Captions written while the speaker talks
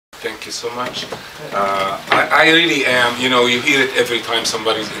Thank you so much. I really am, you know, you hear it every time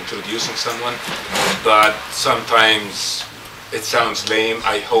somebody's introducing someone, but sometimes it sounds lame.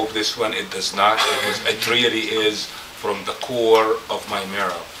 I hope this one, it does not. It really is from the core of my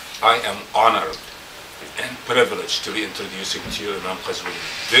marrow. I am honored and privileged to be introducing to you Imam Qazwini.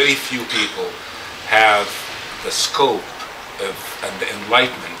 Very few people have the scope and the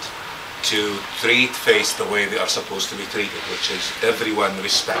enlightenment to treat faith the way they are supposed to be treated, which is everyone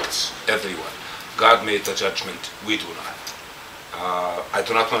respects everyone. God made the judgment, we do not. I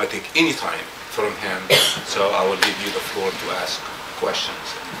do not want to take any time from him, so I will give you the floor to ask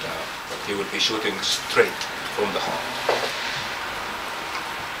questions, and he will be shooting straight from the heart.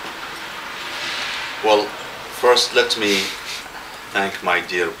 Well, first let me thank my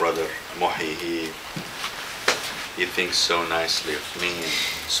dear brother Mohey. He thinks so nicely of me and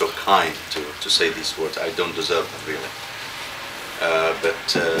so kind to say these words. I don't deserve them really.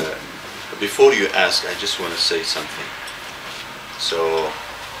 But before you ask, I just want to say something. So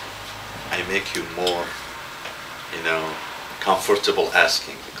I make you more, you know, comfortable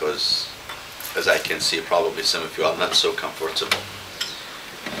asking, because as I can see, probably some of you are not so comfortable.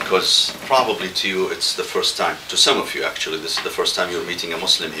 Because probably to you it's the first time, to some of you actually, this is the first time you're meeting a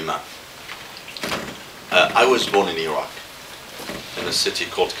Muslim Imam. I was born in Iraq, in a city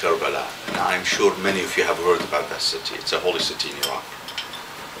called Karbala, and I'm sure many of you have heard about that city. It's a holy city in Iraq.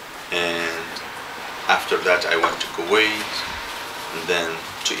 And after that I went to Kuwait, and then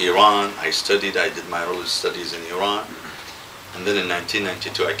to Iran. I did my religious studies in Iran, and then in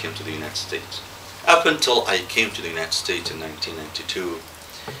 1992 I came to the United States. Up until I came to the United States in 1992,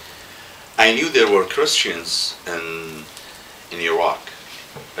 I knew there were Christians in Iraq,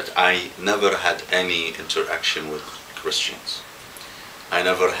 but I never had any interaction with Christians. I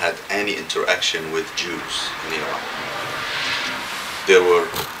never had any interaction with Jews in Iraq. There were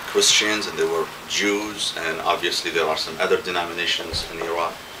Christians and there were Jews, and obviously there are some other denominations in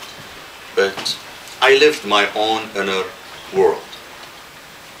Iraq. But I lived my own inner world.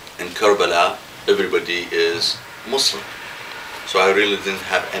 In Karbala, everybody is Muslim. So I really didn't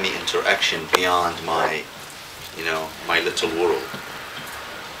have any interaction beyond my, you know, my little world.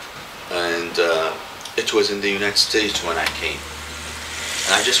 And it was in the United States when I came.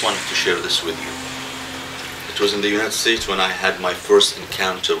 And I just wanted to share this with you. It was in the United States when I had my first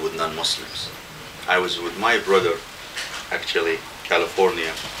encounter with non-Muslims. I was with my brother, actually,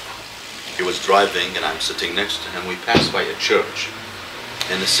 California. He was driving and I'm sitting next to him. We passed by a church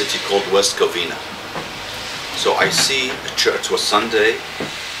in a city called West Covina. So I see a church. It was Sunday.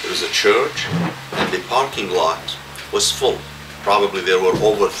 There was a church and the parking lot was full. Probably there were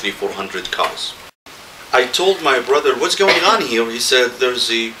over 300-400 cars. I told my brother, what's going on here? He said,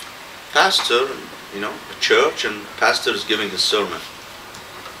 there's a pastor, you know, a church, and the pastor is giving a sermon.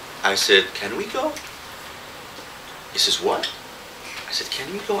 I said, can we go? He says, what? I said,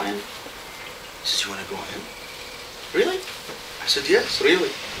 can we go in? He says, you want to go in? Really? I said, yes, really.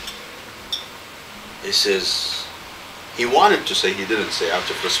 He says, he wanted to say, he didn't say, out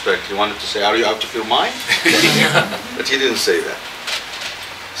of respect, he wanted to say, are you out of your mind? But he didn't say that.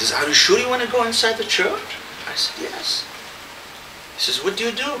 He says, are you sure you want to go inside the church? I said, yes. He says, what do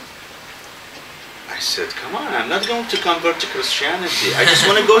you do? I said, come on, I'm not going to convert to Christianity. I just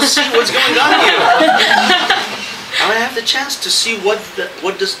want to go see what's going on here. I want to have the chance to see what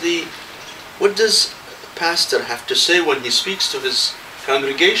does the pastor have to say when he speaks to his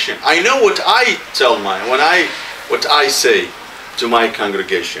congregation. I know what I tell what I say to my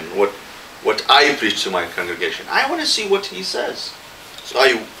congregation, what I preach to my congregation. I want to see what he says. So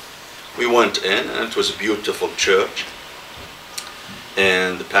we went in, and it was a beautiful church,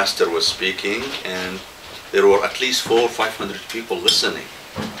 and the pastor was speaking, and there were at least 400 or 500 people listening.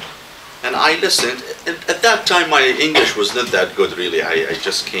 And I listened. At that time my English was not that good really. I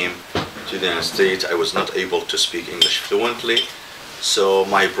just came to the United States. I was not able to speak English fluently. So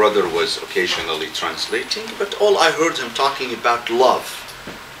my brother was occasionally translating, but all I heard him talking about love.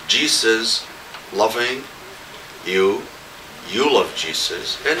 Jesus loving you, you love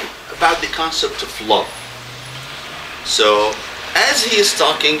Jesus, and about the concept of love. So as he is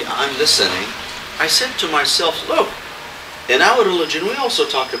talking, I'm listening. I said to myself, look, in our religion we also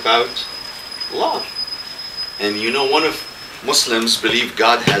talk about love. And you know, one of Muslims believe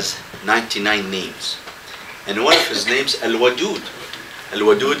God has 99 names. And one of his names, Al-Wadud.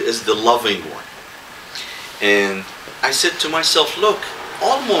 Al-Wadud is the loving one. And I said to myself, look,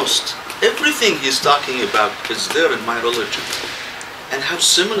 almost everything he's talking about is there in my religion. And how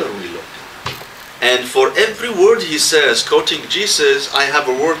similar we look. And for every word he says, quoting Jesus, I have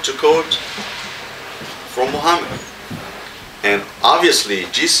a word to quote from Muhammad. And obviously,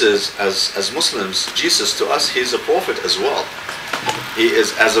 Jesus, as Muslims, Jesus to us, he is a prophet as well. He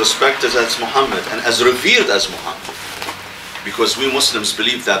is as respected as Muhammad and as revered as Muhammad. Because we Muslims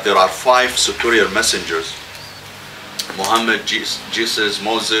believe that there are 5 superior messengers: Muhammad, Jesus,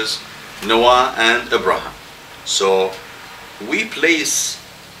 Moses, Noah, and Abraham. So we place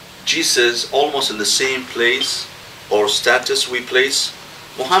Jesus almost in the same place or status we place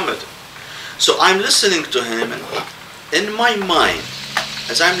Muhammad. So I'm listening to him, and in my mind,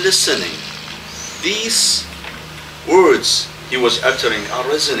 as I'm listening, these words he was uttering are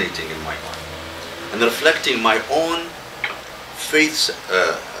resonating in my mind and reflecting my own faith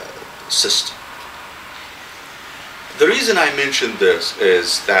system. The reason I mention this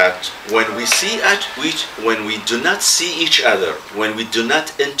is that when we do not see each other, when we do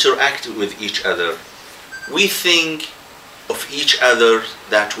not interact with each other, we think of each other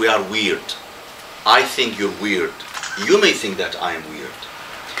that we are weird. I think you're weird. You may think that I am weird.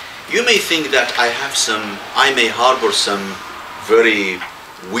 You may think that I may harbor some very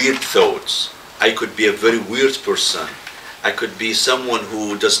weird thoughts. I could be a very weird person. I could be someone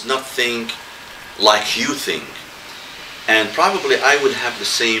who does not think like you think. And probably I will have the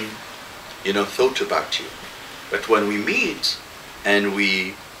same, thought about you. But when we meet and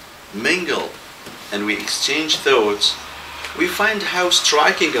we mingle and we exchange thoughts, we find how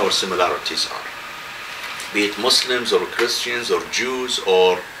striking our similarities are. Be it Muslims or Christians or Jews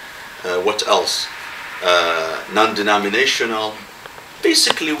or what else, non-denominational.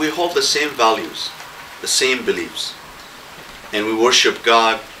 Basically, we hold the same values, the same beliefs. And we worship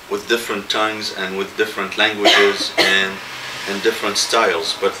God with different tongues and with different languages and different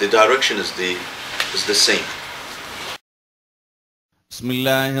styles, but the direction is the same. بسم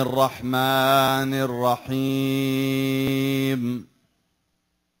الله الرحمن الرحيم.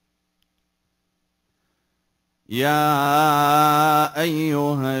 يا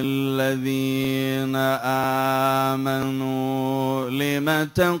أيها الذين آمنوا لم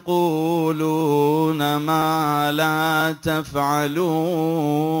تقولون ما لا تفعلون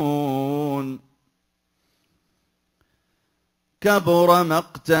كبر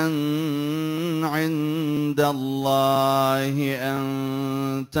مقتا عند الله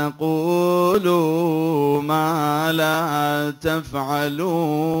أن تقولوا ما لا تفعلون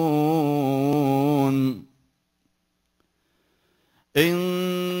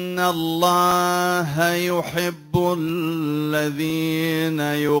إن الله يحب الذين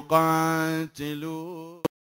يقاتلون